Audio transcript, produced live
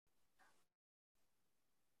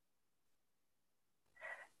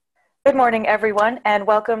Good morning, everyone, and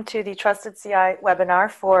welcome to the Trusted CI webinar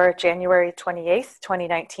for January 28th,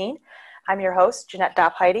 2019. I'm your host, Jeanette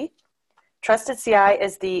Dopp-Heide. Trusted CI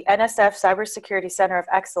is the NSF Cybersecurity Center of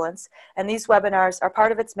Excellence, and these webinars are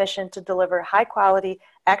part of its mission to deliver high-quality,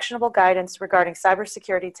 actionable guidance regarding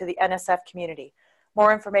cybersecurity to the NSF community.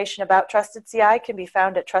 More information about Trusted CI can be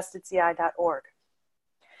found at trustedci.org.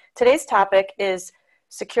 Today's topic is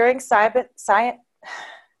securing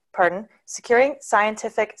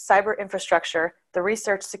scientific cyber infrastructure, the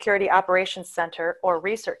Research Security Operations Center, or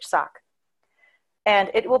ResearchSOC.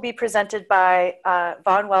 And it will be presented by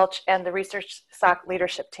Vaughn Welch and the ResearchSOC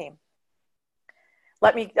leadership team.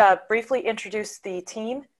 Let me briefly introduce the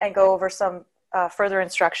team and go over some further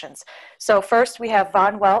instructions. So first we have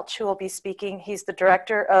Vaughn Welch, who will be speaking. He's the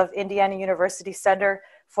director of Indiana University Center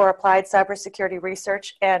for Applied Cybersecurity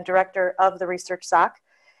Research and director of the ResearchSOC.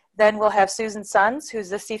 Then we'll have Susan Sons, who's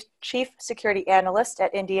the Chief Security Analyst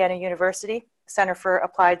at Indiana University Center for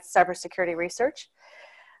Applied Cybersecurity Research.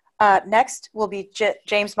 Next will be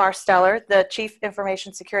James Marsteller, the Chief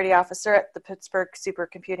Information Security Officer at the Pittsburgh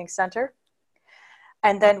Supercomputing Center.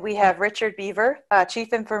 And then we have Richard Beaver,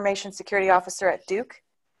 Chief Information Security Officer at Duke.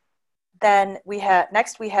 Then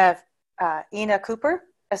next we have Ina Cooper,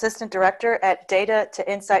 Assistant Director at Data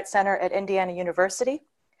to Insight Center at Indiana University.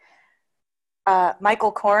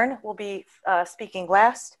 Michael Korn will be speaking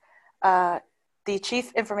last, the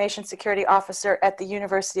Chief Information Security Officer at the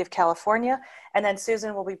University of California, and then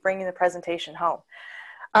Susan will be bringing the presentation home.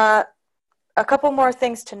 A couple more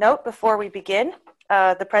things to note before we begin.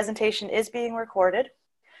 The presentation is being recorded.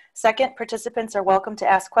 Second, participants are welcome to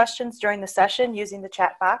ask questions during the session using the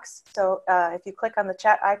chat box. So if you click on the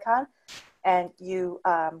chat icon and you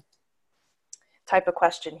type a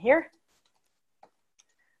question here,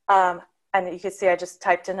 and you can see I just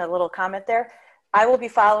typed in a little comment there. I will be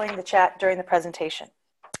following the chat during the presentation.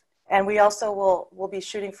 And we also will be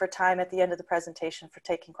shooting for time at the end of the presentation for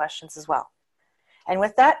taking questions as well. And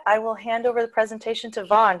with that, I will hand over the presentation to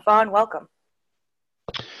Vaughn. Vaughn, welcome.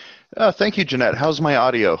 Thank you, Jeanette. How's my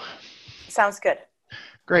audio? Sounds good.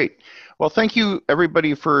 Great. Well, thank you,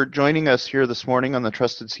 everybody, for joining us here this morning on the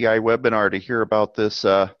Trusted CI webinar to hear about this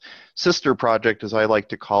sister project, as I like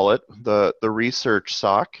to call it, the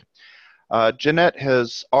ResearchSOC. Jeanette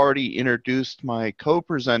has already introduced my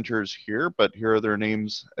co-presenters here, but here are their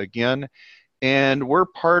names again. And we're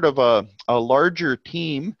part of a larger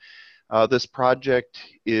team. This project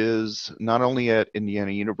is not only at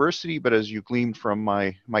Indiana University, but as you gleaned from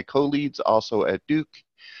my co-leads, also at Duke,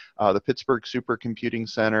 the Pittsburgh Supercomputing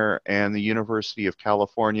Center, and the University of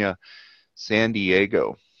California, San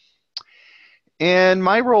Diego. And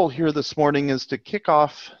my role here this morning is to kick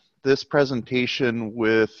off this presentation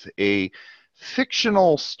with a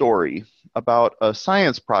fictional story about a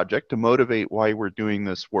science project to motivate why we're doing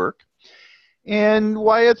this work. And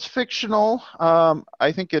why it's fictional,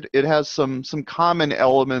 I think it has some common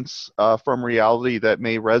elements from reality that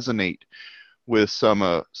may resonate with some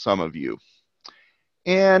of you.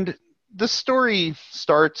 And this story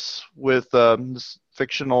starts with this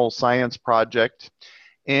fictional science project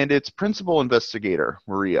and its principal investigator,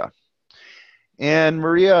 Maria. And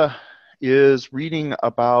Maria is reading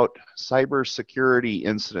about cybersecurity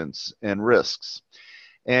incidents and risks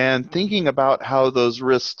and thinking about how those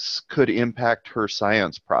risks could impact her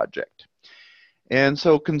science project. And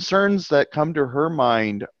so concerns that come to her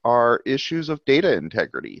mind are issues of data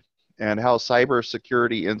integrity and how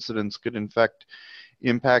cybersecurity incidents could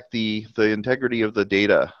impact the integrity of the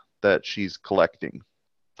data that she's collecting.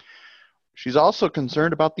 She's also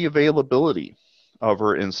concerned about the availability of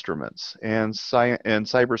her instruments and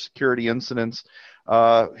cybersecurity incidents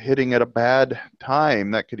hitting at a bad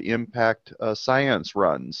time that could impact science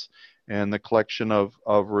runs and the collection of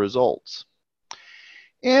results.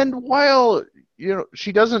 And while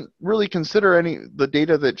she doesn't really consider the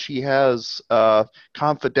data that she has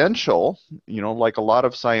confidential, like a lot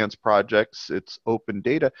of science projects, it's open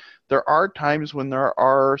data, there are times when there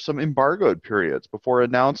are some embargoed periods before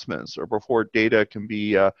announcements or before data can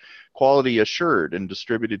be quality assured and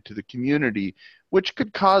distributed to the community, which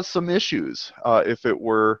could cause some issues if it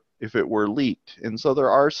were leaked. And so there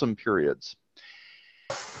are some periods.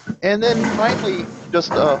 And then finally,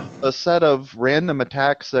 just a set of random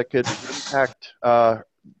attacks that could impact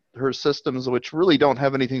her systems, which really don't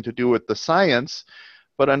have anything to do with the science.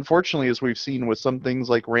 But unfortunately, as we've seen with some things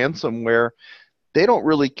like ransomware, they don't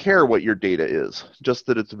really care what your data is, just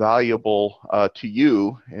that it's valuable to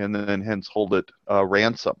you, and then hence hold it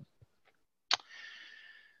ransom.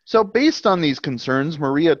 So based on these concerns,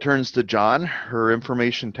 Maria turns to John, her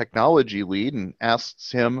information technology lead, and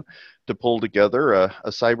asks him to pull together a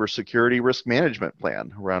cybersecurity risk management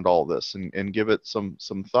plan around all this and give it some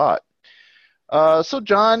thought. So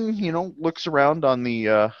John, looks around on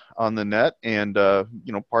the net and,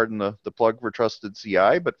 pardon the plug for Trusted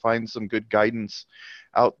CI, but finds some good guidance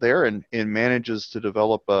out there and manages to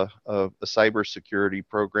develop a cybersecurity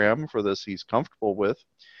program for this he's comfortable with.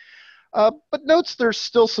 But notes there's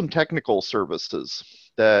still some technical services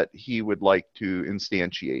that he would like to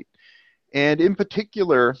instantiate. And in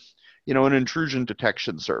particular, an intrusion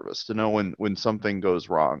detection service to know when something goes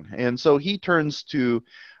wrong. And so he turns to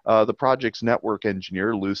the project's network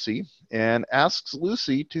engineer, Lucy, and asks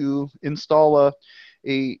Lucy to install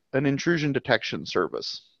an intrusion detection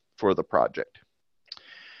service for the project.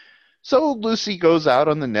 So Lucy goes out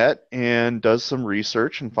on the net and does some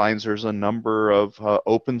research and finds there's a number of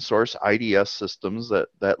open source IDS systems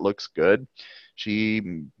that looks good.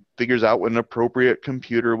 She figures out what an appropriate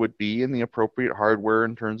computer would be and the appropriate hardware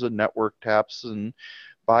in terms of network taps, and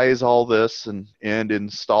buys all this and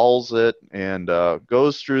installs it, and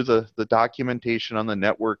goes through the documentation on the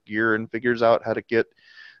network gear and figures out how to get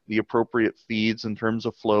the appropriate feeds in terms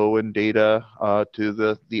of flow and data to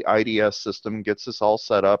the IDS system, gets this all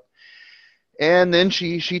set up. And then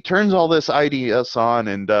she turns all this IDS on,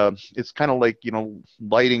 and it's kind of like,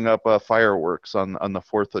 lighting up fireworks on the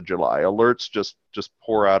 4th of July. Alerts just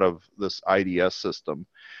pour out of this IDS system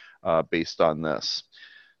based on this.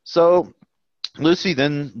 So Lucy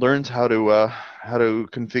then learns how to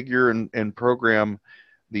configure and program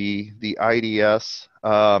the IDS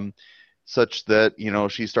such that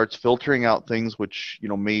she starts filtering out things which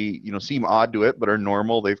may seem odd to it but are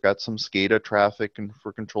normal. They've got some SCADA traffic and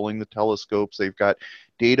for controlling the telescopes. They've got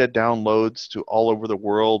data downloads to all over the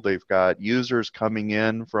world. They've got users coming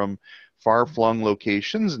in from far-flung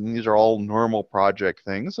locations, and these are all normal project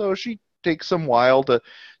things. So she takes some while to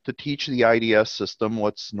teach the IDS system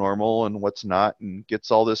what's normal and what's not, and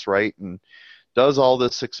gets all this right and does all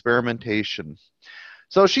this experimentation.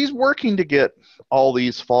 So she's working to get all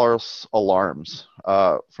these false alarms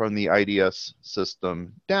from the IDS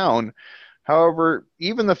system down. However,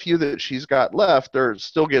 even the few that she's got left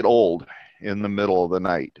still get old in the middle of the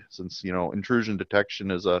night, since intrusion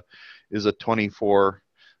detection is a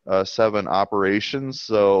 24/7 operation.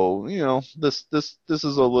 So this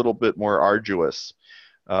is a little bit more arduous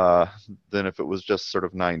than if it was just sort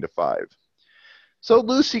of 9 to 5. So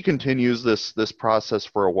Lucy continues this process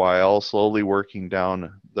for a while, slowly working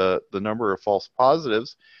down the number of false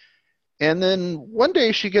positives. And then one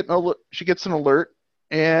day she gets an alert,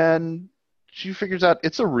 and she figures out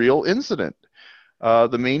it's a real incident.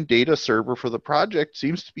 The main data server for the project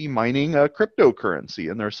seems to be mining a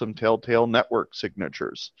cryptocurrency, and there's some telltale network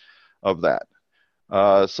signatures of that.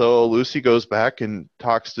 So Lucy goes back and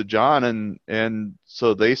talks to John, and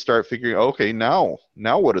so they start figuring, okay, now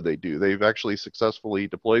what do? They've actually successfully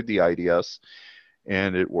deployed the IDS,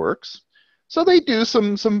 and it works. So they do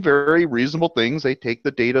some very reasonable things. They take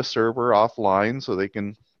the data server offline so they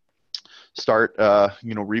can start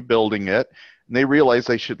rebuilding it. And they realize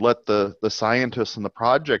they should let the scientists in the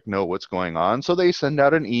project know what's going on. So they send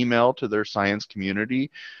out an email to their science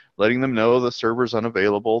community letting them know the server's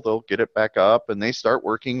unavailable. They'll get it back up, and they start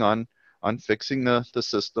working on fixing the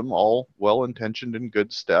system, all well-intentioned and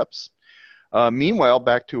good steps. Meanwhile,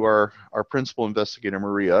 back to our principal investigator,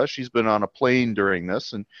 Maria. She's been on a plane during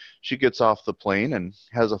this, and she gets off the plane and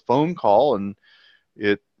has a phone call, and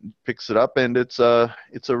it picks it up, and it's a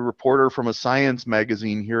reporter from a science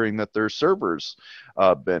magazine hearing that their server's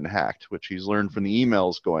been hacked, which he's learned from the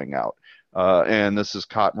emails going out. And this has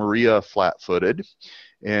caught Maria flat-footed,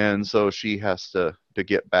 and so she has to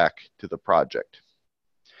get back to the project.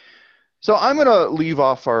 So I'm going to leave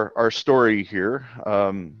off our story here.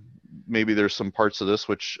 Maybe there's some parts of this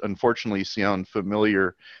which unfortunately sound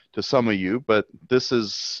familiar to some of you, but this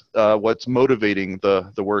is what's motivating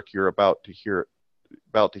the work you're about to hear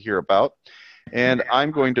about. And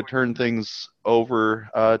I'm going to turn things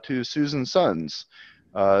over to Susan Sons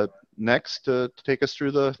next to take us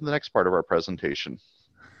through the next part of our presentation.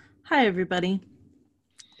 Hi, everybody.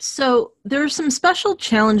 So there are some special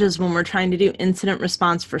challenges when we're trying to do incident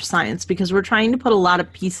response for science, because we're trying to put a lot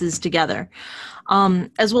of pieces together.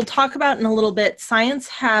 As we'll talk about in a little bit, science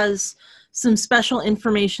has some special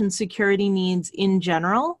information security needs in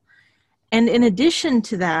general. And in addition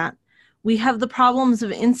to that, we have the problems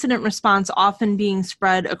of incident response often being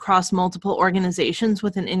spread across multiple organizations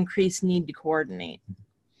with an increased need to coordinate.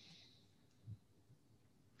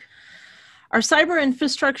 Our cyber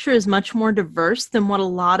infrastructure is much more diverse than what a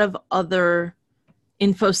lot of other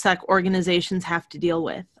InfoSec organizations have to deal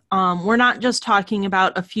with. We're not just talking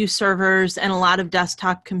about a few servers and a lot of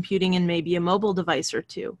desktop computing and maybe a mobile device or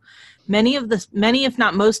two. Many, if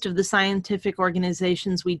not most of the scientific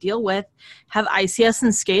organizations we deal with have ICS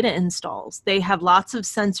and SCADA installs. They have lots of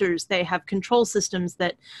sensors. They have control systems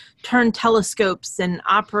that turn telescopes and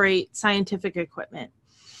operate scientific equipment.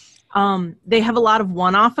 They have a lot of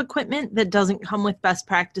one-off equipment that doesn't come with best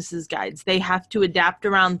practices guides. They have to adapt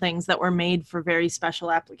around things that were made for very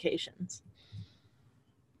special applications.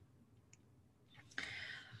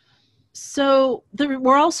 So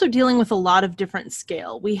we're also dealing with a lot of different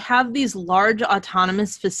scale. We have these large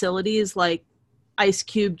autonomous facilities like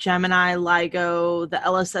IceCube, Gemini, LIGO, the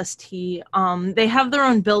LSST. They have their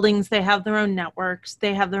own buildings, they have their own networks,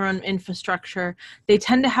 they have their own infrastructure. They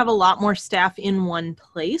tend to have a lot more staff in one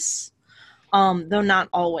place, though not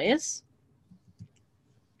always.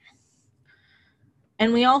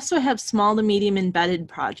 And we also have small to medium embedded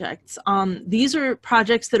projects. These are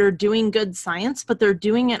projects that are doing good science, but they're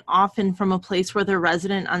doing it often from a place where they're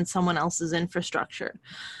resident on someone else's infrastructure.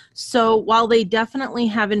 So while they definitely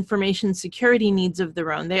have information security needs of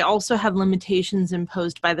their own, they also have limitations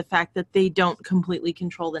imposed by the fact that they don't completely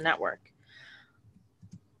control the network.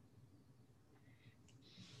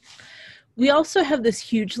 We also have this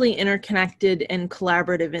hugely interconnected and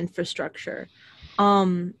collaborative infrastructure.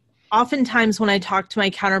 Oftentimes when I talk to my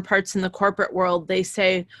counterparts in the corporate world, they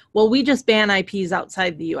say, well, we just ban IPs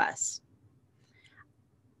outside the US.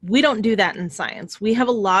 We don't do that in science. We have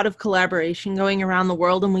a lot of collaboration going around the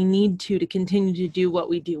world, and we need to continue to do what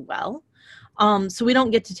we do well. So we don't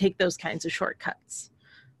get to take those kinds of shortcuts.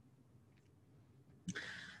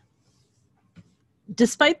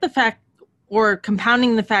 Despite the fact, or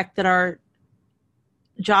compounding the fact that our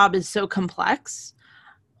job is so complex,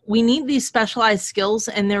 we need these specialized skills,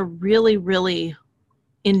 and they're really, really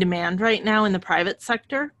in demand right now in the private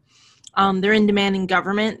sector. They're in demand in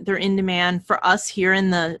government. They're in demand for us here in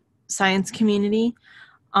the science community.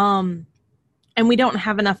 And we don't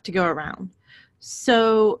have enough to go around.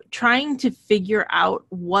 So trying to figure out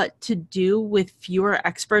what to do with fewer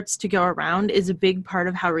experts to go around is a big part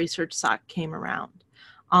of how ResearchSOC came around.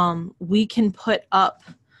 We can put up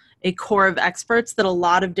a core of experts that a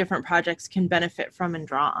lot of different projects can benefit from and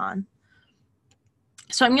draw on.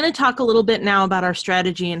 So I'm going to talk a little bit now about our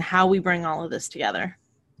strategy and how we bring all of this together.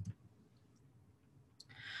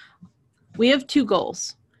 We have two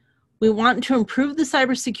goals. We want to improve the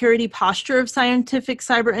cybersecurity posture of scientific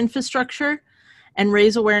cyber infrastructure and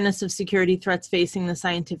raise awareness of security threats facing the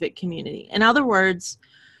scientific community. In other words,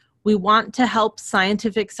 we want to help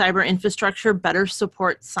scientific cyber infrastructure better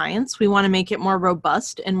support science. We want to make it more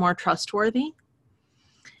robust and more trustworthy.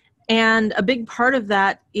 And a big part of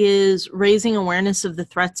that is raising awareness of the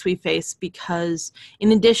threats we face, because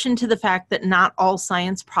in addition to the fact that not all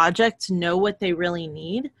science projects know what they really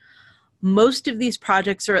need, most of these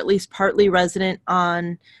projects are at least partly resident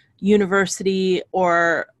on university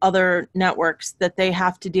or other networks that they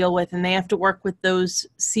have to deal with, and they have to work with those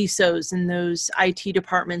CISOs and those IT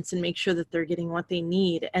departments and make sure that they're getting what they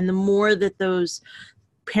need. And the more that those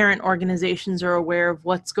parent organizations are aware of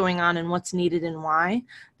what's going on and what's needed and why,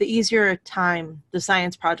 the easier time the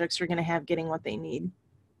science projects are going to have getting what they need.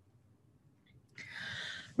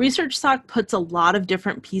 ResearchSOC puts a lot of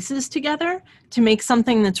different pieces together to make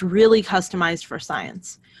something that's really customized for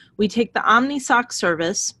science. We take the OmniSOC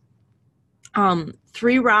service.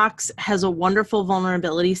 3 Rocks has a wonderful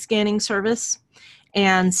vulnerability scanning service,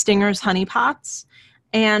 and Stinger's honeypots,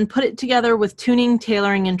 and put it together with tuning,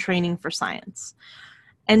 tailoring, and training for science.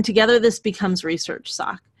 And together this becomes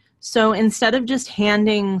ResearchSOC. So instead of just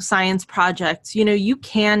handing science projects, you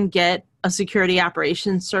can get a security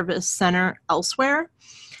operations service center elsewhere,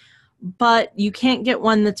 but you can't get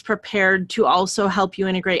one that's prepared to also help you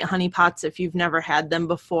integrate honeypots if you've never had them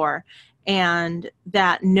before, and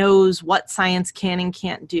that knows what science can and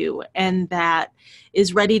can't do, and that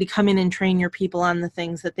is ready to come in and train your people on the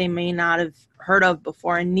things that they may not have heard of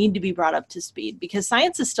before and need to be brought up to speed, because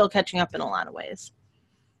science is still catching up in a lot of ways.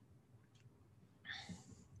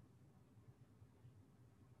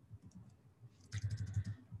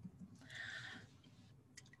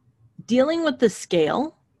 Dealing with the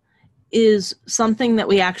scale is something that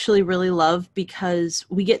we actually really love, because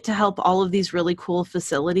we get to help all of these really cool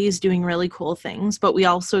facilities doing really cool things, but we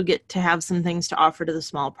also get to have some things to offer to the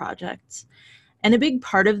small projects. And a big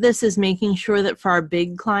part of this is making sure that for our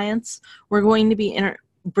big clients, we're going to be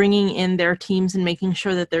bringing in their teams and making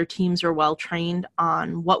sure that their teams are well trained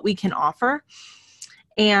on what we can offer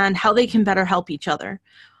and how they can better help each other.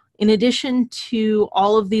 In addition to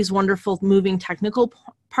all of these wonderful moving technical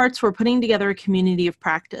parts, we're putting together a community of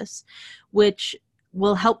practice, which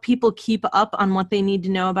We'll help people keep up on what they need to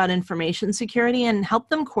know about information security and help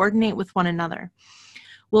them coordinate with one another.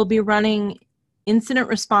 We'll be running incident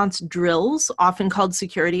response drills, often called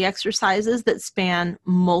security exercises, that span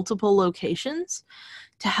multiple locations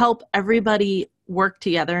to help everybody work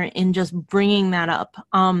together in just bringing that up.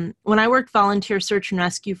 When I worked volunteer search and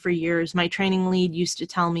rescue for years, my training lead used to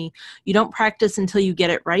tell me, you don't practice until you get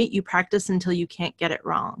it right, you practice until you can't get it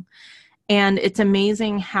wrong. And it's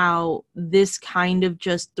amazing how this kind of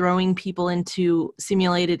just throwing people into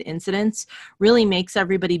simulated incidents really makes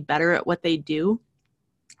everybody better at what they do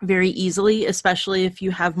very easily, especially if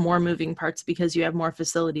you have more moving parts because you have more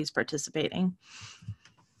facilities participating.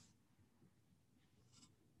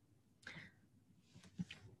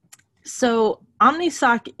 So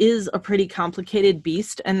OmniSOC is a pretty complicated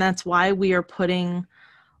beast, and that's why we are putting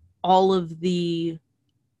all of the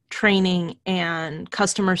training and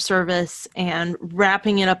customer service and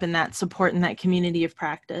wrapping it up in that support and that community of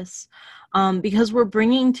practice, because we're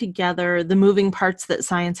bringing together the moving parts that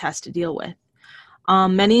science has to deal with.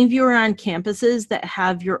 Many of you are on campuses that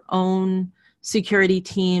have your own security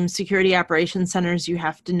teams, security operations centers you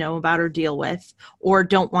have to know about or deal with, or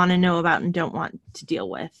don't want to know about and don't want to deal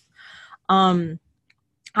with.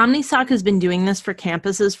 OmniSOC has been doing this for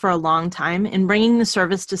campuses for a long time and bringing the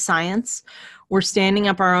service to science. We're standing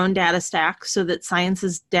up our own data stack so that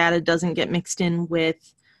science's data doesn't get mixed in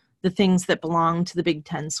with the things that belong to the Big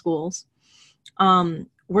Ten schools. We're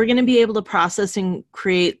going to be able to process and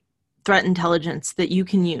create threat intelligence that you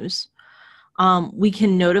can use. We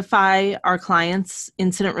can notify our clients'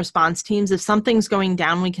 incident response teams. If something's going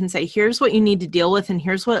down, we can say, here's what you need to deal with and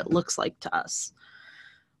here's what it looks like to us.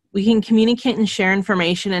 We can communicate and share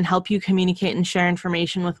information and help you communicate and share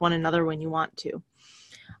information with one another when you want to.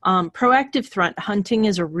 Proactive threat hunting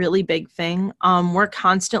is a really big thing. We're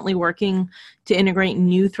constantly working to integrate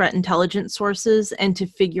new threat intelligence sources and to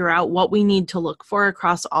figure out what we need to look for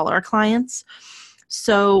across all our clients.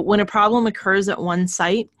 So when a problem occurs at one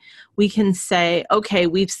site, we can say, okay,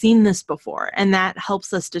 we've seen this before, and that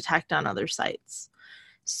helps us detect on other sites.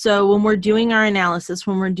 So when we're doing our analysis,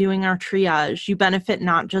 when we're doing our triage, you benefit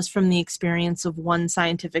not just from the experience of one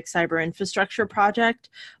scientific cyber infrastructure project,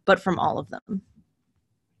 but from all of them.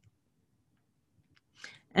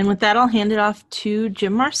 And with that, I'll hand it off to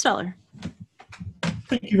Jim Marsteller.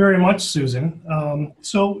 Thank you very much, Susan.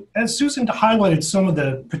 So as Susan highlighted some of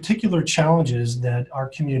the particular challenges that our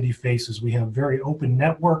community faces, we have very open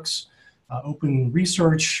networks. Open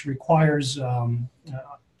research requires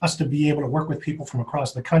us to be able to work with people from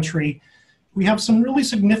across the country. We have some really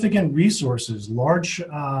significant resources, large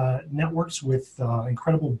networks with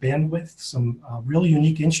incredible bandwidth, some really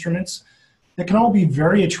unique instruments that can all be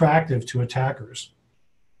very attractive to attackers.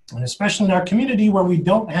 And especially in our community where we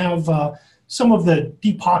don't have some of the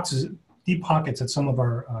deep pockets that some of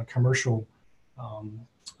our commercial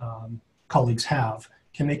colleagues have,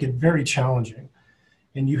 can make it very challenging.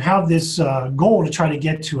 And you have this goal to try to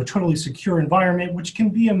get to a totally secure environment, which can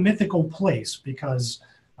be a mythical place because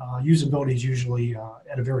usability is usually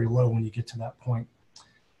at a very low when you get to that point.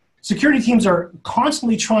 Security teams are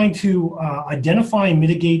constantly trying to identify and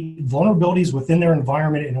mitigate vulnerabilities within their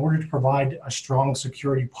environment in order to provide a strong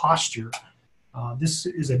security posture. This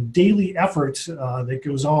is a daily effort that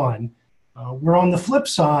goes on. Where on the flip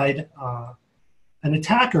side, an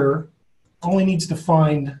attacker only needs to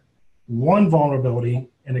find one vulnerability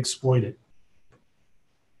and exploit it.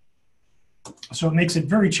 So it makes it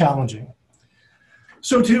very challenging.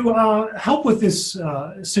 So to help with this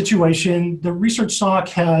situation, the ResearchSOC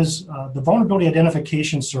has the vulnerability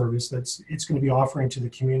identification service that's going to be offering to the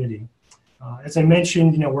community. As I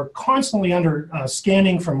mentioned, we're constantly under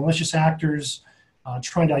scanning for malicious actors,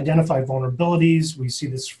 trying to identify vulnerabilities. We see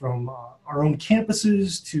this from our own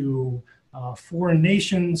campuses to foreign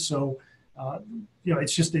nations. So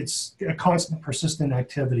it's a constant, persistent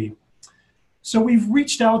activity. So we've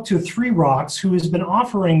reached out to 3 Rocks, who has been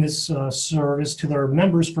offering this service to their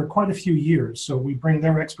members for quite a few years. So we bring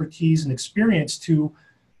their expertise and experience to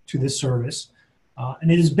this service.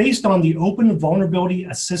 And it is based on the Open Vulnerability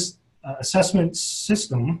Assessment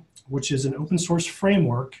System, which is an open source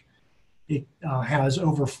framework. It has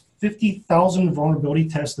over 50,000 vulnerability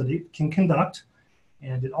tests that it can conduct.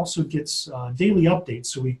 And it also gets daily updates.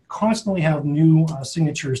 So we constantly have new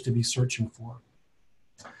signatures to be searching for.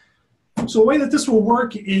 So the way that this will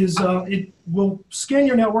work is it will scan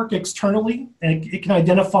your network externally, and it can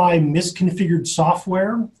identify misconfigured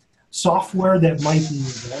software that might be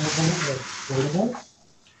vulnerable or exploitable.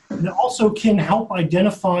 And it also can help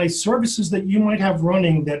identify services that you might have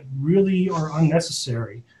running that really are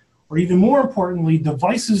unnecessary, or even more importantly,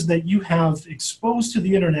 devices that you have exposed to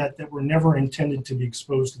the internet that were never intended to be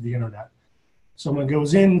exposed to the internet. Someone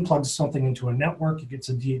goes in, plugs something into a network, it gets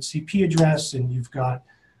a DHCP address, and you've got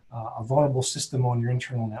a vulnerable system on your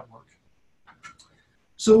internal network.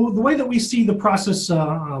 So the way that we see the process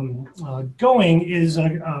going is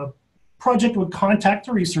a project would contact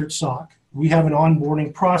the ResearchSOC. We have an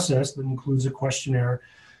onboarding process that includes a questionnaire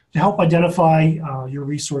to help identify your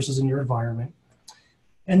resources in your environment.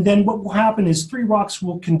 And then what will happen is 3 Rocks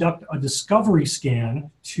will conduct a discovery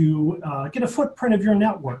scan to get a footprint of your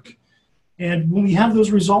network. And when we have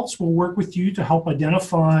those results, we'll work with you to help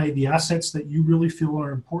identify the assets that you really feel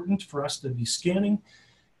are important for us to be scanning.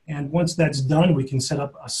 And once that's done, we can set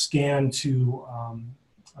up a scan to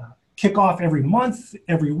kick off every month,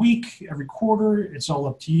 every week, every quarter. It's all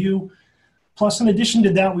up to you. Plus, in addition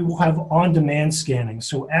to that, we will have on-demand scanning.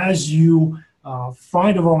 So as you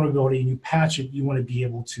find a vulnerability and you patch it, you want to be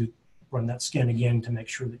able to run that scan again to make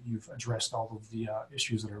sure that you've addressed all of the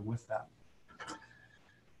issues that are with that.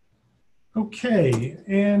 Okay,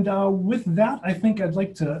 and with that, I think I'd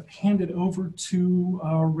like to hand it over to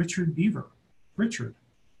Richard Beaver. Richard.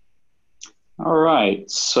 All right,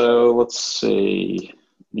 so let's see.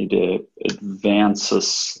 Need to advance this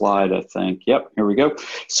slide, I think. Yep, here we go.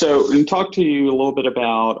 So I'm going to talk to you a little bit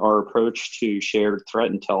about our approach to shared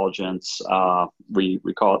threat intelligence. We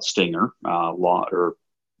call it Stinger, or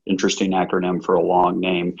interesting acronym for a long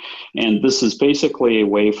name. And this is basically a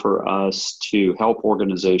way for us to help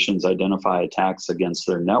organizations identify attacks against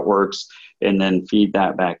their networks and then feed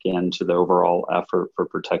that back into the overall effort for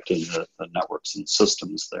protecting the networks and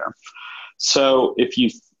systems there. So if you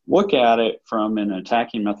look at it from an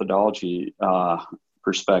attacking methodology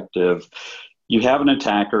perspective, you have an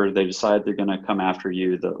attacker, they decide they're going to come after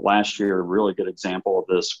you. Last year, a really good example of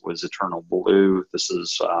this was Eternal Blue. This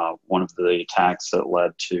is one of the attacks that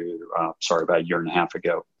led to, about a year and a half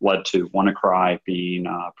ago, led to WannaCry being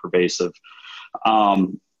pervasive.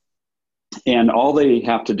 And all they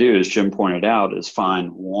have to do, as Jim pointed out, is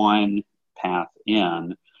find one path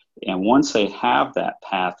in. And once they have that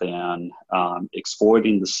path in,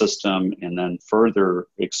 exploiting the system and then further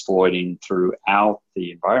exploiting throughout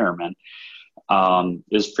the environment,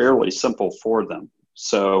 is fairly simple for them.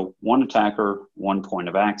 So one attacker, one point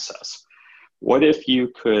of access. What if you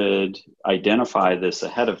could identify this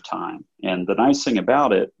ahead of time? And the nice thing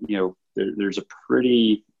about it, there's a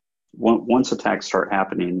pretty, once attacks start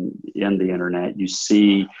happening in the internet, you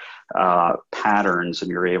see patterns and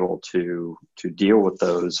you're able to deal with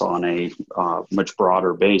those on a much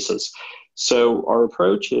broader basis. So our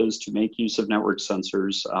approach is to make use of network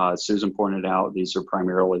sensors. Susan pointed out these are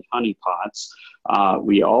primarily honeypots.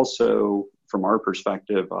 We also, from our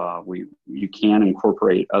perspective, you can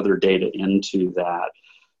incorporate other data into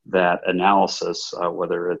that analysis,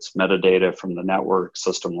 whether it's metadata from the network,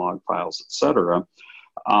 system log files, et cetera,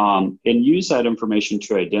 and use that information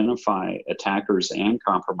to identify attackers and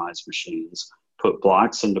compromised machines, put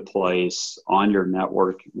blocks into place on your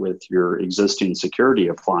network with your existing security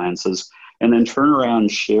appliances, and then turn around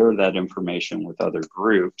and share that information with other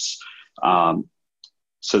groups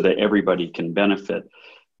so that everybody can benefit.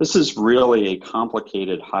 This is really a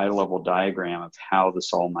complicated high-level diagram of how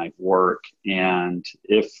this all might work. And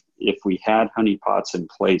if we had honeypots in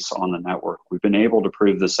place on the network, we've been able to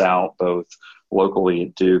prove this out both locally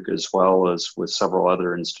at Duke as well as with several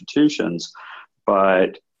other institutions.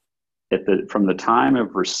 But from the time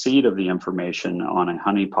of receipt of the information on a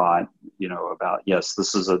honeypot, about, yes,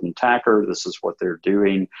 this is an attacker, this is what they're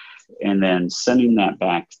doing, and then sending that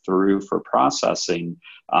back through for processing,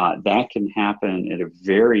 that can happen at a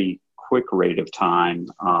very quick rate of time,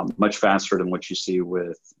 much faster than what you see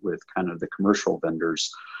with kind of the commercial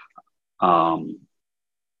vendors, and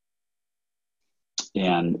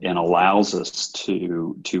allows us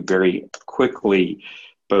to very quickly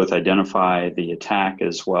both identify the attack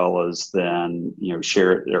as well as then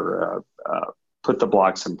share it or put the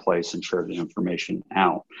blocks in place and share the information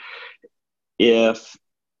out. If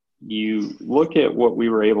you look at what we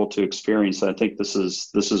were able to experience, I think this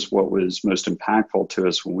is what was most impactful to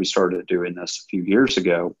us when we started doing this a few years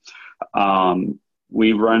ago.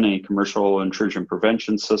 We run a commercial intrusion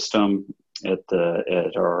prevention system at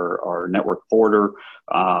our network border.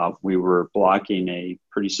 We were blocking a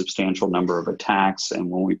pretty substantial number of attacks, and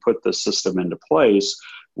when we put the system into place,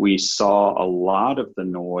 we saw a lot of the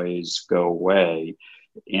noise go away,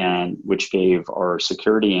 and which gave our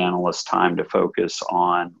security analysts time to focus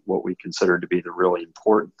on what we consider to be the really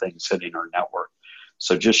important things hitting our network.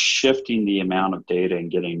 So just shifting the amount of data and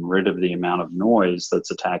getting rid of the amount of noise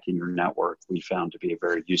that's attacking your network, we found to be a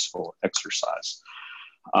very useful exercise.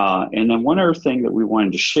 And then one other thing that we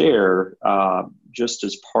wanted to share, just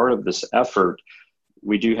as part of this effort,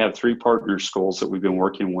 we do have 3 partner schools that we've been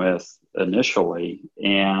working with initially,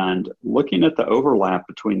 and looking at the overlap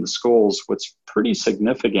between the schools, what's pretty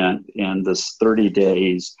significant in this 30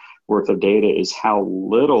 days worth of data is how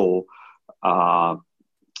little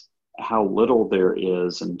there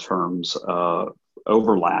is in terms of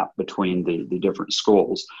overlap between the different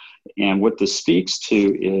schools. And what this speaks to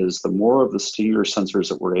is the more of the steer sensors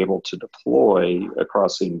that we're able to deploy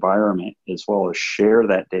across the environment, as well as share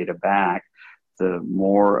that data back, the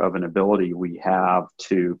more of an ability we have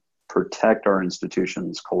to protect our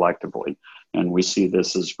institutions collectively. And we see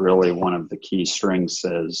this as really one of the key strengths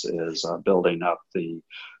as building up the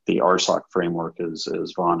RSOC framework as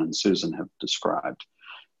Vaughn and Susan have described.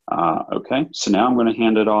 Okay, so now I'm going to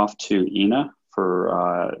hand it off to Ina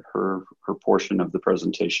for her portion of the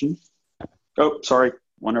presentation. Oh, sorry,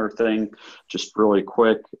 one other thing, just really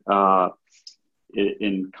quick.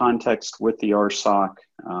 In context with the RSOC,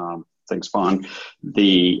 thanks, Vaughn.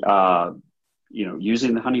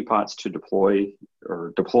 Using the honeypots to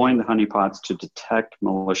deploying the honeypots to detect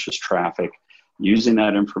malicious traffic, using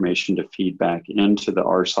that information to feed back into the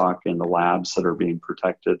RSOC and the labs that are being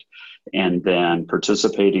protected, and then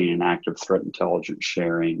participating in active threat intelligence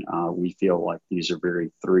sharing. We feel like these are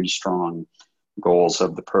 3 strong goals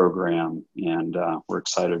of the program, and we're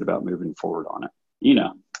excited about moving forward on it.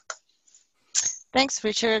 Ina. Thanks,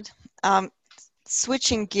 Richard.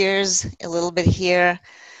 Switching gears a little bit here.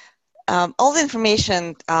 All the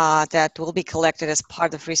information that will be collected as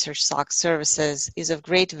part of ResearchSOC services is of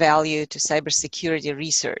great value to cybersecurity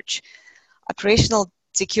research. Operational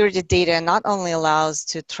security data not only allows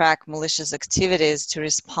to track malicious activities to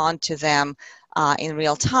respond to them in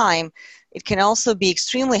real time, it can also be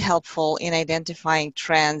extremely helpful in identifying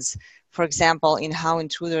trends, for example, in how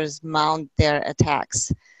intruders mount their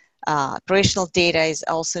attacks. Operational data is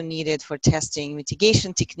also needed for testing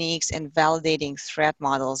mitigation techniques and validating threat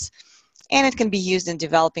models, and it can be used in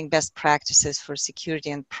developing best practices for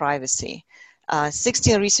security and privacy.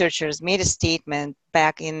 16 researchers made a statement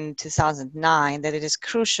back in 2009 that it is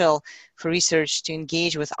crucial for research to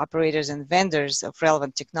engage with operators and vendors of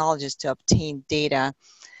relevant technologies to obtain data.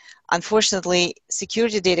 Unfortunately,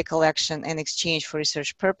 security data collection and exchange for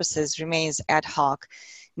research purposes remains ad hoc,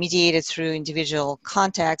 mediated through individual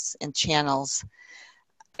contacts and channels.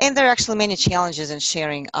 And there are actually many challenges in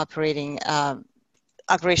sharing operational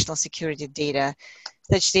security data.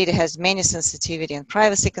 Such data has many sensitivity and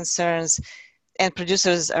privacy concerns, and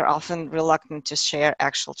producers are often reluctant to share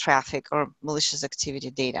actual traffic or malicious activity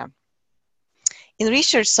data. In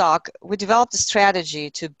ResearchSOC, we developed a strategy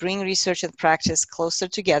to bring research and practice closer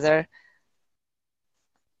together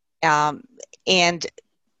and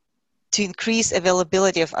to increase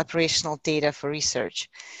availability of operational data for research.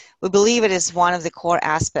 We believe it is one of the core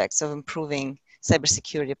aspects of improving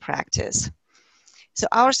cybersecurity practice. So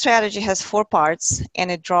our strategy has 4 parts,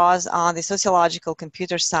 and it draws on the sociological,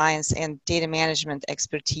 computer science, and data management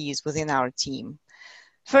expertise within our team.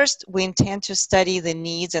 First, we intend to study the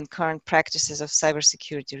needs and current practices of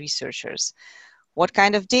cybersecurity researchers. What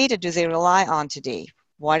kind of data do they rely on today?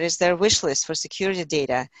 What is their wish list for security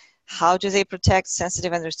data? How do they protect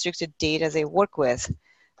sensitive and restricted data they work with?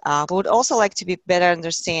 We would also like to better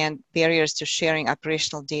understand barriers to sharing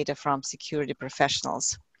operational data from security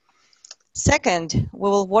professionals. Second, we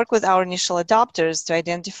will work with our initial adopters to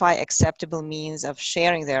identify acceptable means of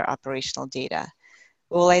sharing their operational data.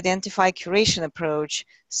 We will identify a curation approach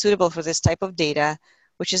suitable for this type of data,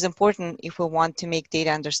 which is important if we want to make data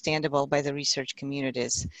understandable by the research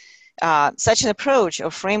communities. Such an approach or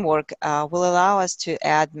framework will allow us to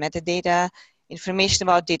add metadata, information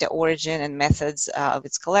about data origin and methods of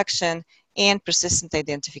its collection, and persistent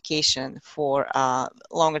identification for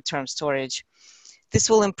longer-term storage. This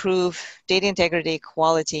will improve data integrity,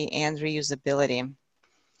 quality, and reusability.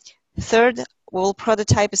 Third, we will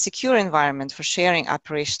prototype a secure environment for sharing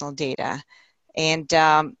operational data. And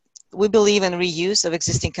we believe in reuse of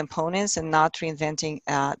existing components and not reinventing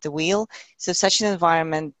the wheel. So such an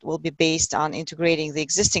environment will be based on integrating the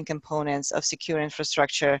existing components of secure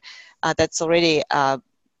infrastructure that's already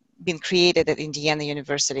been created at Indiana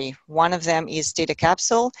University. One of them is Data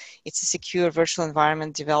Capsule. It's a secure virtual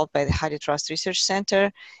environment developed by the HathiTrust Research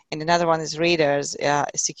Center. And another one is Radars, a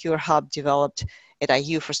secure hub developed at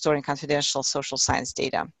IU for storing confidential social science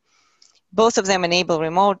data. Both of them enable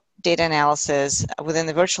remote data analysis within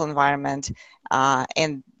the virtual environment,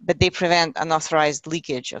 but they prevent unauthorized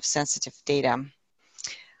leakage of sensitive data.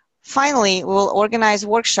 Finally, we will organize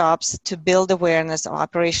workshops to build awareness of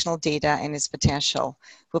operational data and its potential.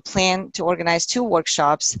 We plan to organize 2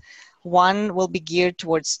 workshops, One will be geared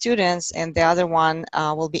towards students, and the other one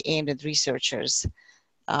will be aimed at researchers.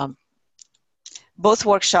 Both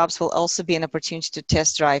workshops will also be an opportunity to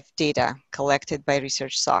test drive data collected by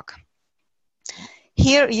ResearchSOC.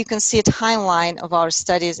 Here you can see a timeline of our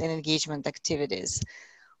studies and engagement activities.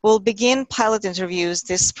 We'll begin pilot interviews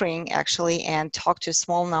this spring, actually, and talk to a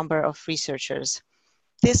small number of researchers.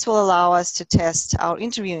 This will allow us to test our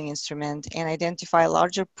interviewing instrument and identify a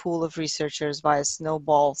larger pool of researchers via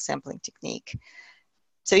snowball sampling technique.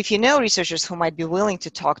 So if you know researchers who might be willing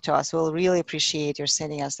to talk to us, we'll really appreciate your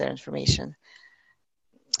sending us their information.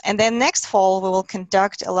 And then next fall, we will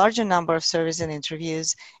conduct a larger number of surveys and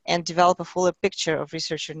interviews and develop a fuller picture of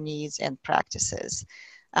researcher needs and practices.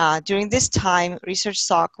 During this time,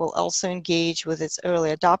 ResearchSOC will also engage with its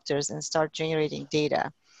early adopters and start generating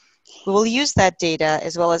data. We will use that data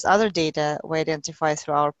as well as other data we identify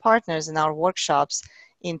through our partners in our workshops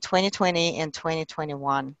in 2020 and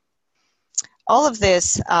 2021. All of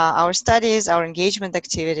this, our studies, our engagement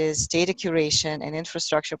activities, data curation, and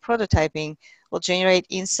infrastructure prototyping will generate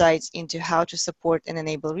insights into how to support and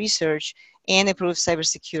enable research and improve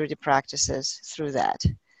cybersecurity practices through that.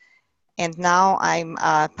 And now I'm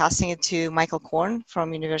passing it to Michael Korn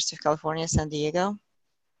from University of California, San Diego.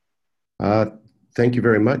 Thank you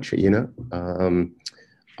very much, Ina.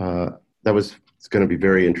 It's going to be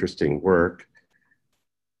very interesting work.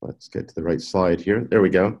 Let's get to the right slide here. There we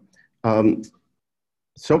go.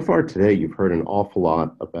 So far today, you've heard an awful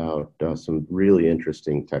lot about some really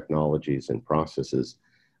interesting technologies and processes,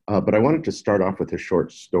 but I wanted to start off with a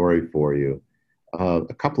short story for you.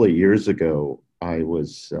 A couple of years ago, I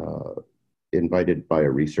was invited by a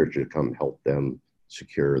researcher to come help them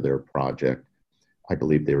secure their project. I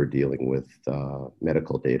believe they were dealing with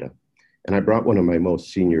medical data. And I brought one of my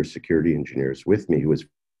most senior security engineers with me who was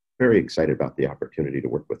very excited about the opportunity to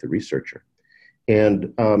work with the researcher.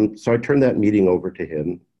 And so I turned that meeting over to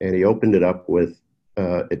him, and he opened it up with,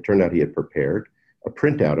 it turned out he had prepared a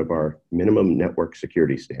printout of our minimum network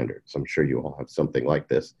security standards. I'm sure you all have something like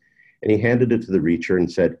this. And he handed it to the researcher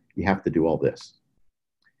and said, "You have to do all this."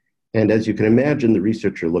 And as you can imagine, the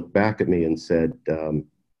researcher looked back at me and said,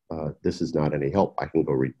 "This is not any help. I can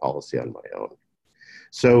go read policy on my own."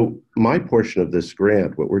 So my portion of this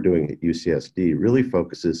grant, what we're doing at UCSD, really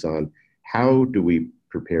focuses on how do we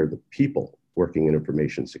prepare the people working in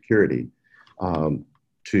information security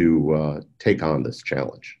to take on this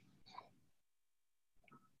challenge.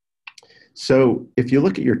 So if you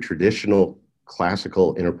look at your traditional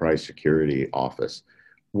classical enterprise security office,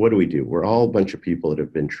 what do? We're all a bunch of people that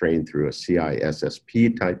have been trained through a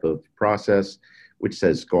CISSP type of process, which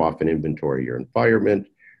says go off and inventory your environment,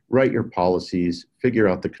 write your policies, figure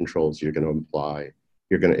out the controls you're going to apply,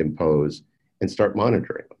 you're going to impose, and start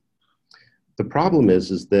monitoring them. The problem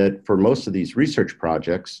is that for most of these research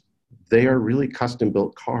projects, they are really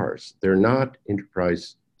custom-built cars. They're not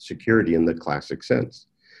enterprise security in the classic sense.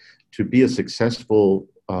 To be successful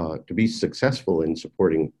in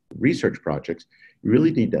supporting research projects, you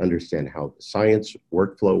really need to understand how the science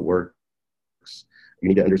workflow works. You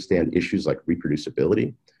need to understand issues like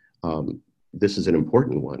reproducibility. This is an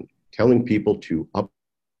important one. Telling people to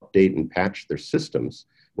update and patch their systems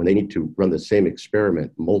when they need to run the same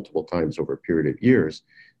experiment multiple times over a period of years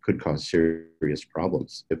could cause serious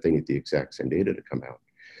problems if they need the exact same data to come out.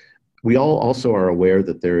 We all also are aware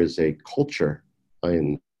that there is a culture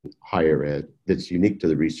in higher ed that's unique to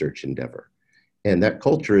the research endeavor. And that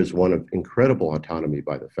culture is one of incredible autonomy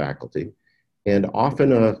by the faculty and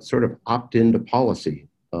often a sort of opt-in to policy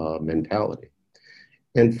mentality.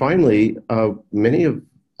 And finally, many of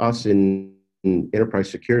us in enterprise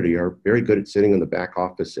security are very good at sitting in the back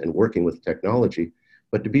office and working with technology.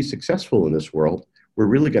 But to be successful in this world, we're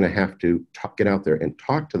really going to have to get out there and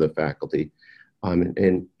talk to the faculty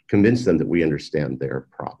and convince them that we understand their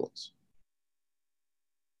problems.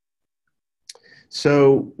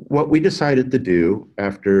 So what we decided to do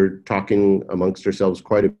after talking amongst ourselves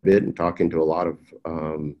quite a bit and talking to a lot of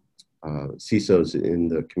CISOs in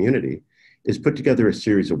the community is put together a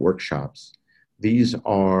series of workshops. These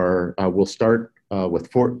are, we'll start with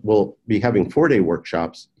we'll be having 4-day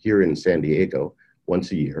workshops here in San Diego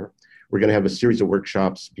once a year. We're going to have a series of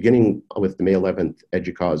workshops beginning with the May 11th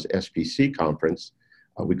EDUCAUSE SPC conference.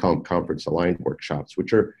 We call them conference aligned workshops,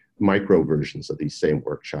 which are micro versions of these same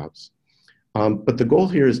workshops. But the goal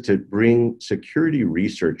here is to bring security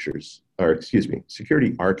researchers, or excuse me,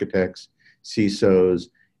 security architects, CISOs,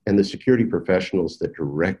 and the security professionals that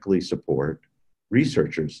directly support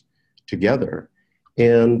researchers together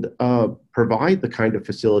and provide the kind of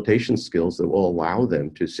facilitation skills that will allow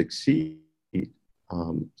them to succeed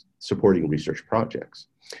supporting research projects.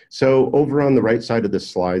 So over on the right side of this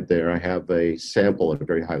slide there, I have a sample at a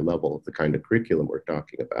very high level of the kind of curriculum we're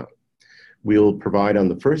talking about. We'll provide on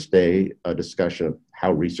the first day a discussion of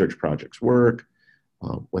how research projects work,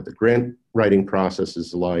 what the grant writing process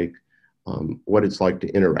is like, what it's like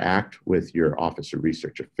to interact with your Office of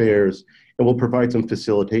Research Affairs, and we'll provide some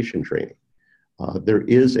facilitation training. There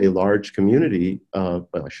is a large community, well,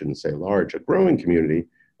 I shouldn't say large, a growing community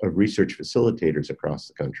of research facilitators across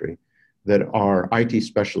the country that are IT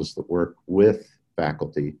specialists that work with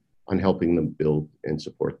faculty on helping them build and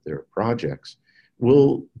support their projects.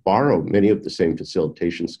 We'll borrow many of the same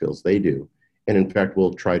facilitation skills they do, and in fact,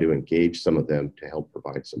 we'll try to engage some of them to help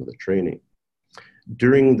provide some of the training.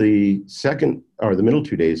 During the the middle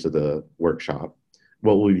 2 days of the workshop,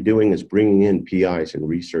 what we'll be doing is bringing in PIs and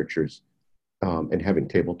researchers and having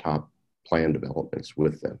tabletop plan developments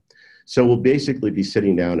with them. So we'll basically be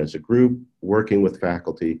sitting down as a group, working with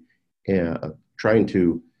faculty, and trying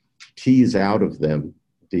to tease out of them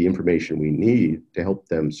the information we need to help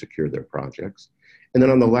them secure their projects. And then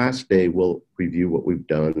on the last day, we'll review what we've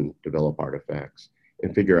done, develop artifacts,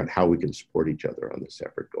 and figure out how we can support each other on this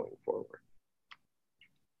effort going forward.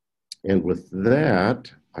 And with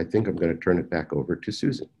that, I think I'm going to turn it back over to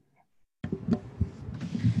Susan.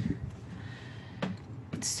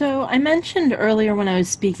 So I mentioned earlier when I was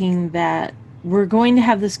speaking that we're going to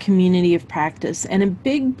have this community of practice, and a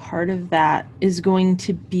big part of that is going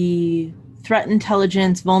to be threat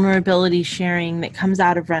intelligence, vulnerability sharing that comes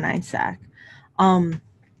out of ResearchSOC.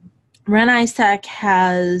 ResearchSOC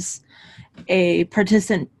has a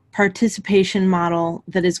participation model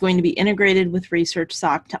that is going to be integrated with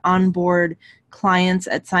ResearchSOC to onboard clients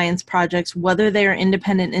at science projects, whether they are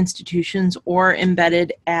independent institutions or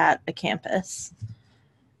embedded at a campus.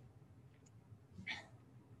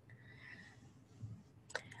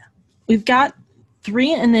 We've got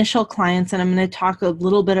 3 initial clients, and I'm going to talk a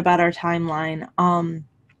little bit about our timeline.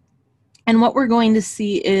 And what we're going to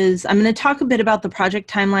see is, I'm going to talk a bit about the project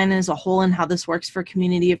timeline as a whole and how this works for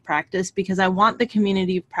community of practice, because I want the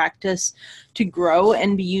community of practice to grow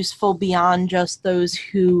and be useful beyond just those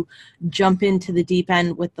who jump into the deep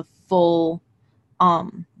end with the full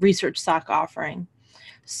ResearchSOC offering.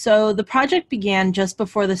 So the project began just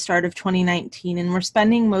before the start of 2019, and we're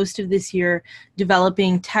spending most of this year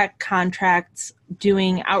developing tech contracts,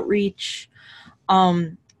 doing outreach,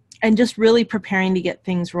 and just really preparing to get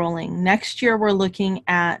things rolling. Next year, we're looking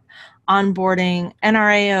at onboarding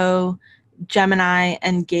NRAO, Gemini,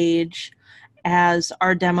 and Gauge as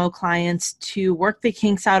our demo clients to work the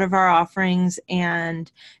kinks out of our offerings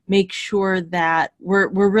and make sure that we're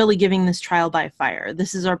really giving this trial by fire.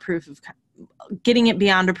 This is our proof of getting it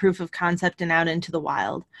beyond a proof of concept and out into the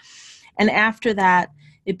wild. And after that,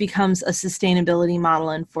 it becomes a sustainability model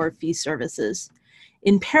and for fee services.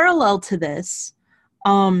 In parallel to this,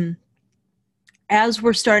 as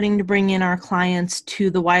we're starting to bring in our clients to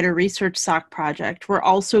the wider ResearchSOC project, we're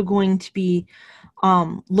also going to be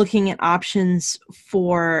looking at options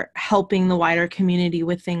for helping the wider community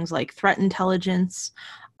with things like threat intelligence,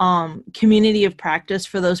 community of practice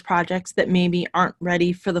for those projects that maybe aren't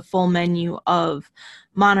ready for the full menu of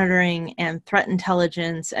monitoring and threat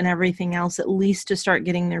intelligence and everything else, at least to start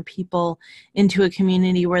getting their people into a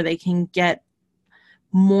community where they can get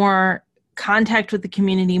more contact with the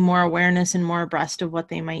community, more awareness, and more abreast of what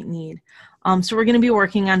they might need. So we're going to be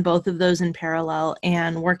working on both of those in parallel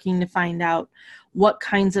and working to find out what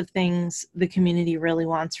kinds of things the community really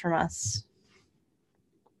wants from us.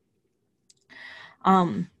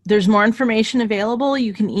 There's more information available.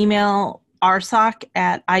 You can email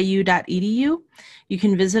rsoc@iu.edu. You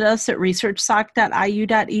can visit us at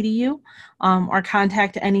researchsoc.iu.edu or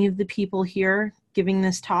contact any of the people here giving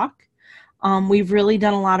this talk. We've really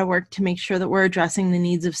done a lot of work to make sure that we're addressing the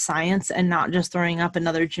needs of science and not just throwing up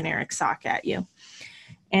another generic SOC at you.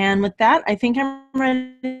 And with that, I think I'm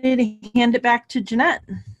ready to hand it back to Jeanette.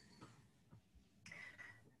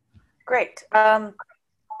 Great.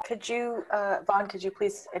 Could you, Vaughn, could you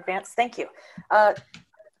please advance? Thank you.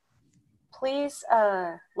 Please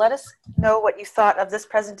let us know what you thought of this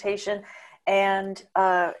presentation, and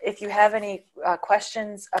if you have any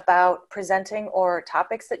questions about presenting or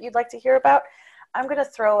topics that you'd like to hear about. I'm going to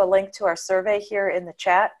throw a link to our survey here in the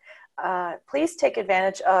chat. Please take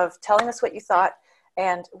advantage of telling us what you thought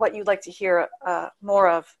and what you'd like to hear more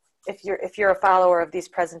of if you're a follower of these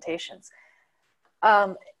presentations.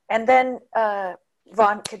 And then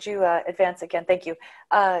Vaughn, could you advance again? Thank you.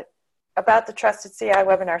 About the Trusted CI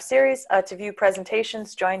webinar series, to view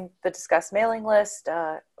presentations, join the Discuss mailing list,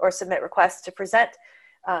 or submit requests to present,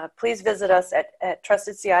 please visit us at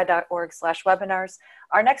trustedci.org/webinars.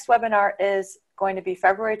 Our next webinar is going to be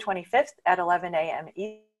February 25th at 11 a.m.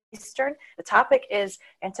 Eastern. The topic is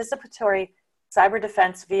anticipatory cyber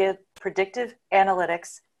defense via predictive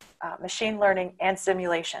analytics, machine learning, and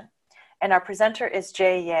simulation. And our presenter is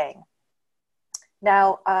Jay Yang.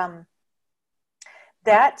 Now,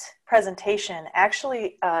 that presentation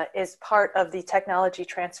actually is part of the technology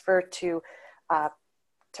transfer to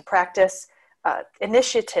practice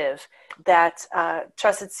initiative that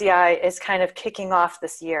Trusted CI is kind of kicking off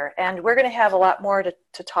this year. And we're going to have a lot more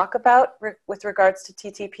to talk about with regards to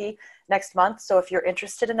TTP next month. So if you're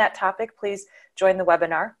interested in that topic, please join the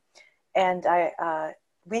webinar. And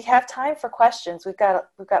we have time for questions. We've got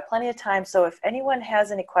plenty of time. So if anyone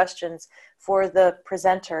has any questions for the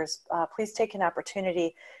presenters, please take an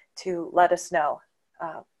opportunity to let us know.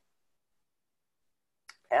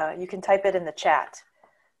 You can type it in the chat.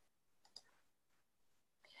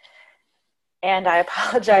 And I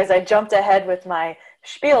apologize, I jumped ahead with my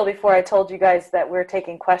spiel before I told you guys that we're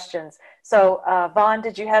taking questions. So Vaughn,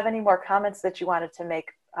 did you have any more comments that you wanted to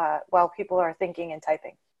make while people are thinking and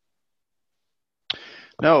typing?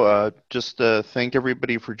 No, just thank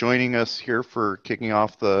everybody for joining us here for kicking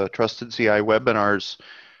off the Trusted CI webinars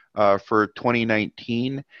for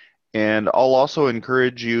 2019. And I'll also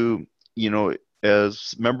encourage you,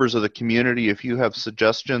 as members of the community, if you have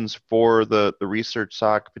suggestions for the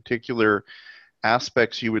ResearchSOC particular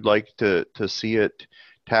aspects you would like to see it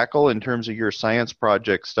tackle in terms of your science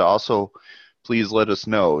projects, to also please let us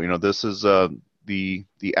know. This is the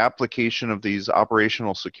application of these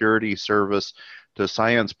operational security service to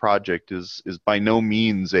science project is by no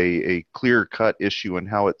means a clear-cut issue in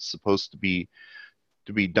how it's supposed to be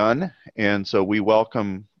done, and so we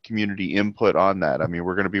welcome community input on that. I mean,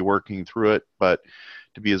 we're going to be working through it, but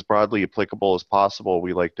to be as broadly applicable as possible,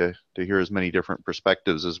 we like to hear as many different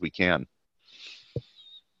perspectives as we can.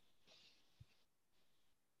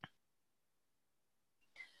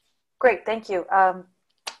 Great, thank you.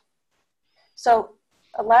 So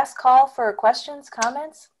a last call for questions,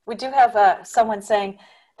 comments. We do have someone saying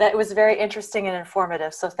that it was very interesting and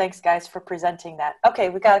informative, so thanks guys for presenting that. Okay,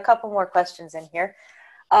 we got a couple more questions in here.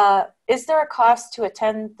 Is there a cost to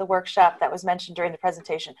attend the workshop that was mentioned during the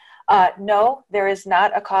presentation? No, there is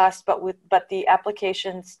not a cost, but the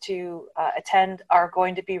applications to attend are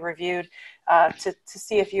going to be reviewed to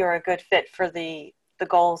see if you're a good fit for the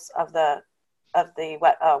goals of the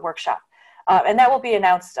workshop. And that will be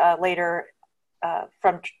announced later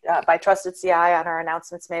by Trusted CI on our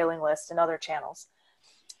announcements mailing list and other channels.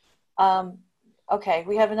 Okay,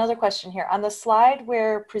 we have another question here. On the slide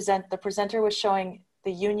where the presenter was showing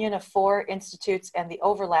the union of 4 institutes and the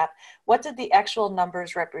overlap, what did the actual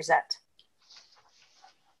numbers represent?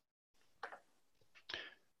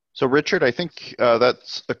 So Richard, I think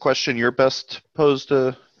that's a question you're best posed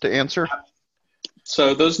to answer.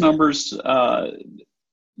 So those numbers,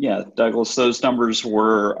 yeah, Douglas, those numbers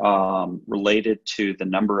were related to the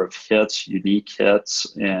number of hits, unique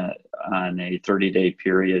hits on a 30-day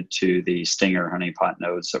period to the Stinger honeypot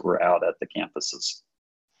nodes that were out at the campuses.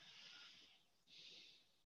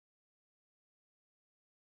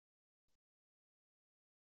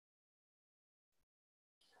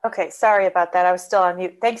 Okay, sorry about that. I was still on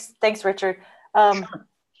mute. Thanks, Richard. Sure.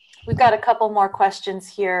 We've got a couple more questions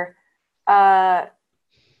here. Will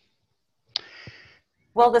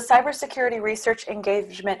the cybersecurity research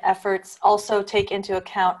engagement efforts also take into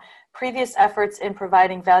account previous efforts in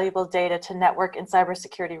providing valuable data to network and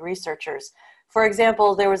cybersecurity researchers? For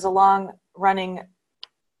example, there was a long-running...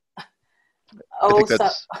 I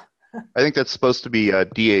think that's supposed to be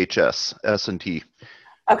DHS, S&T.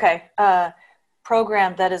 Okay,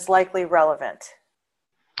 program that is likely relevant.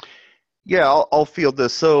 Yeah, I'll field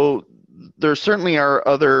this. So there certainly are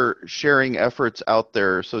other sharing efforts out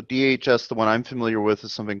there. So DHS, the one I'm familiar with,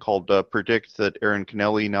 is something called Predict that Aaron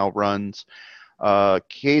Kennelly now runs.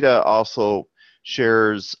 CADA also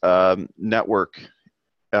shares network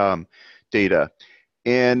data.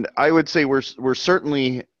 And I would say we're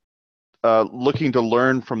certainly looking to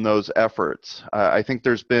learn from those efforts. I think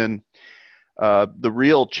there's been the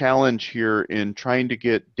real challenge here in trying to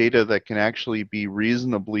get data that can actually be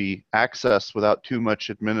reasonably accessed without too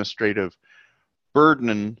much administrative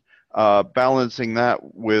burden, balancing that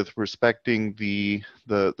with respecting the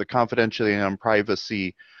confidentiality and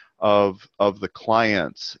privacy of the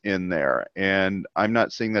clients in there. And I'm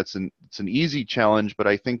not saying it's an easy challenge, but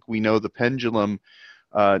I think we know the pendulum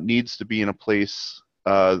needs to be in a place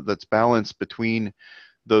that's balanced between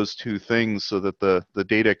those two things so that the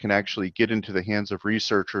data can actually get into the hands of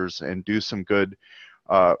researchers and do some good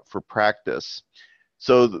for practice.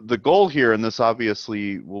 So the goal here, and this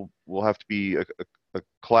obviously will have to be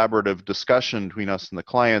collaborative discussion between us and the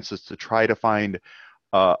clients is to try to find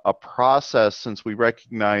a process, since we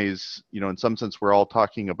recognize, in some sense, we're all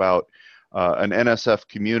talking about an NSF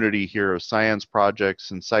community here of science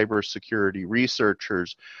projects and cybersecurity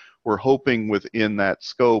researchers. We're hoping within that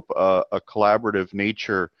scope a collaborative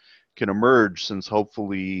nature can emerge, since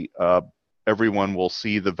hopefully everyone will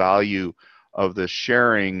see the value of this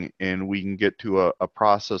sharing, and we can get to a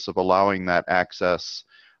process of allowing that access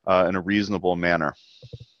in a reasonable manner.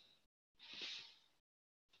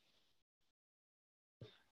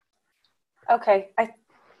 Okay,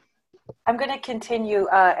 I'm going to continue,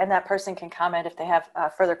 and that person can comment if they have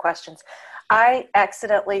further questions. I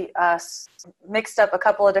accidentally mixed up a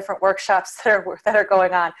couple of different workshops that are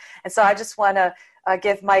going on, and so I just want to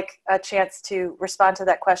give Mike a chance to respond to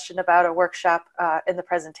that question about a workshop in the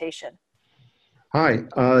presentation. Hi.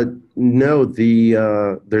 No,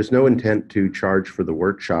 there's no intent to charge for the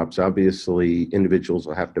workshops. Obviously, individuals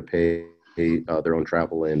will have to pay their own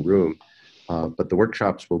travel and room, but the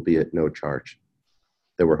workshops will be at no charge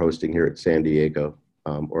that we're hosting here at San Diego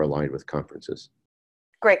or aligned with conferences.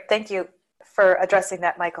 Great. Thank you for addressing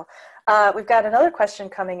that, Michael. We've got another question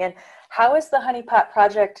coming in. How is the honeypot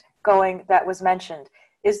project going that was mentioned?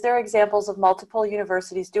 Is there examples of multiple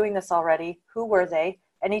universities doing this already? Who were they?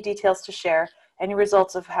 Any details to share? Any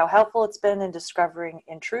results of how helpful it's been in discovering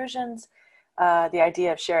intrusions? The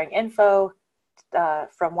idea of sharing info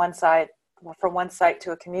from one site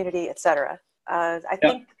to a community, etc. I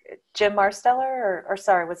think Jim Marsteller, or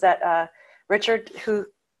sorry, was that Richard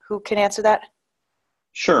who can answer that?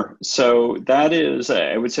 Sure. So that is,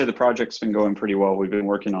 I would say the project's been going pretty well. We've been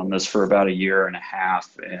working on this for about 1.5 years,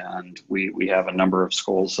 and we have a number of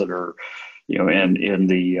schools that are, in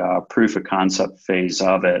the proof of concept phase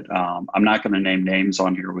of it. I'm not going to name names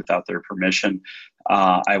on here without their permission.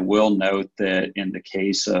 I will note that in the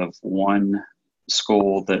case of one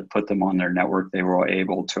school that put them on their network, they were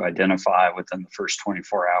able to identify within the first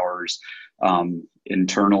 24 hours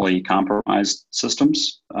internally compromised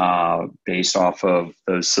systems based off of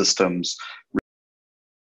those systems.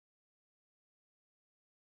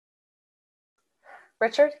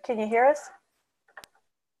 Richard, can you hear us?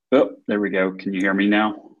 Oh, there we go. Can you hear me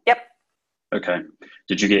now? Yep. Okay.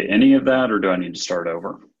 Did you get any of that, or do I need to start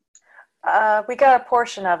over? We got a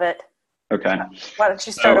portion of it. Okay. Why don't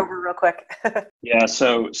you start over real quick? Yeah,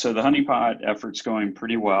 so the honeypot effort's going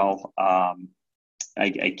pretty well.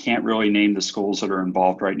 I can't really name the schools that are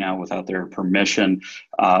involved right now without their permission.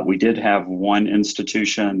 We did have one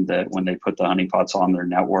institution that when they put the honeypots on their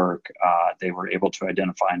network, they were able to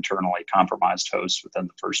identify internally compromised hosts within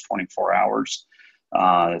the first 24 hours.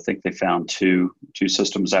 I think they found two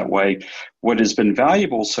systems that way. What has been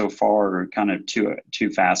valuable so far are kind of two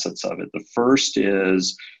facets of it. The first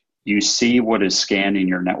is you see what is scanning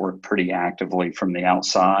your network pretty actively from the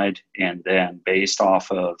outside, and then based off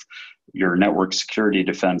of your network security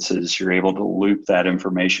defenses, you're able to loop that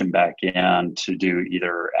information back in to do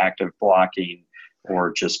either active blocking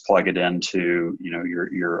or just plug it into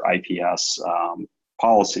your IPS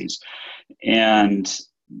policies. And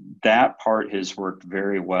that part has worked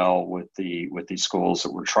very well with the schools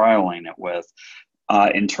that we're trialing it with.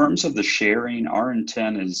 In terms of the sharing, our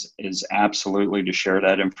intent is absolutely to share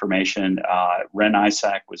that information.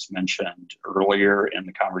 RenISAC was mentioned earlier in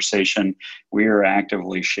the conversation. We are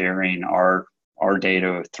actively sharing our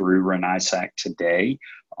data through RenISAC today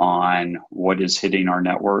on what is hitting our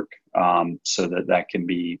network, so that can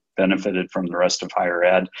be benefited from the rest of higher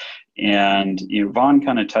ed. And Vaughn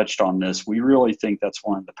kind of touched on this. We really think that's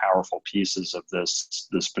one of the powerful pieces of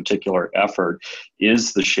this particular effort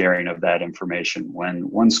is the sharing of that information. When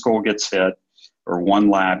one school gets hit or one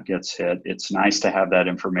lab gets hit, it's nice to have that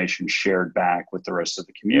information shared back with the rest of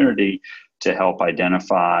the community to help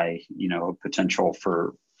identify potential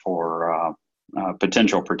for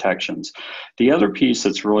potential protections. The other piece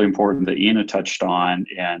that's really important that Ina touched on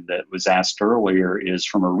and that was asked earlier is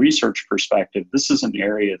from a research perspective, this is an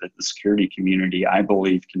area that the security community, I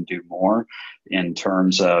believe, can do more in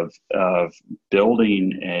terms of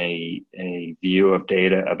building a view of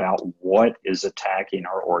data about what is attacking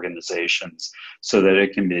our organizations so that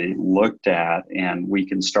it can be looked at and we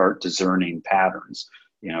can start discerning patterns.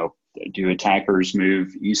 Do attackers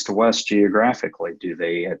move east to west geographically? Do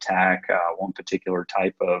they attack one particular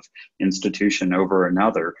type of institution over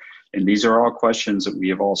another? And these are all questions that we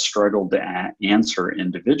have all struggled to answer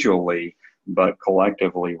individually, but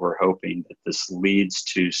collectively we're hoping that this leads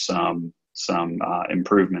to some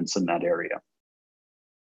improvements in that area.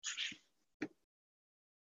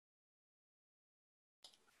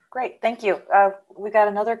 Great, thank you. We got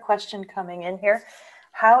another question coming in here.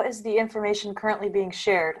 how is the information currently being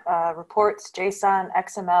shared? Reports, JSON,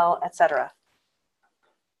 XML, etc.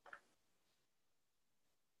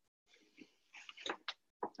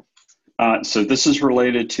 So this is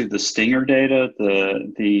related to the Stinger data.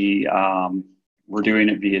 We're doing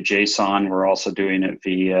it via JSON. We're also doing it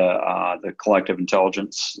via the collective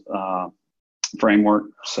intelligence framework.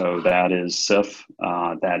 So that is CIF.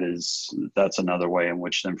 That's another way in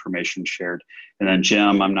which the information is shared. And then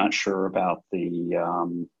Jim, I'm not sure about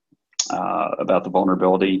the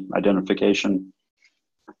vulnerability identification.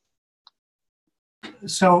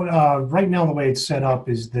 So right now, the way it's set up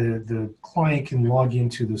is the client can log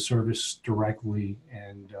into the service directly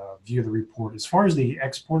and view the report. As far as the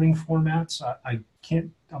exporting formats, I'm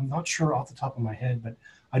not sure off the top of my head, but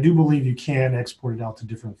I do believe you can export it out to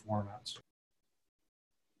different formats.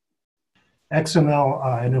 XML,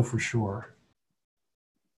 I know for sure.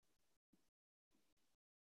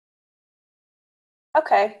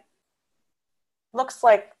 Okay. Looks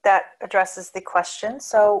like that addresses the question.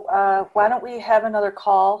 So why don't we have another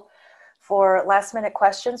call for last minute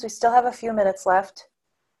questions? We still have a few minutes left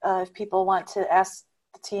if people want to ask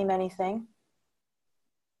the team anything.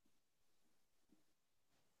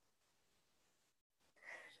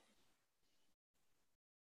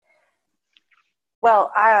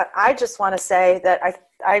 Well, I just want to say that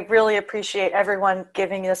I really appreciate everyone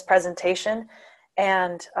giving this presentation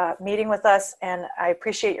and meeting with us, and I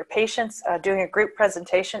appreciate your patience. Doing a group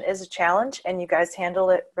presentation is a challenge, and you guys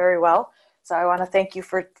handled it very well. So I want to thank you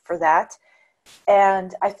for that.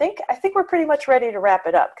 And I think we're pretty much ready to wrap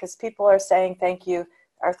it up because people are saying thank you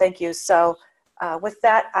or thank you. So with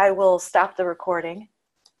that, I will stop the recording.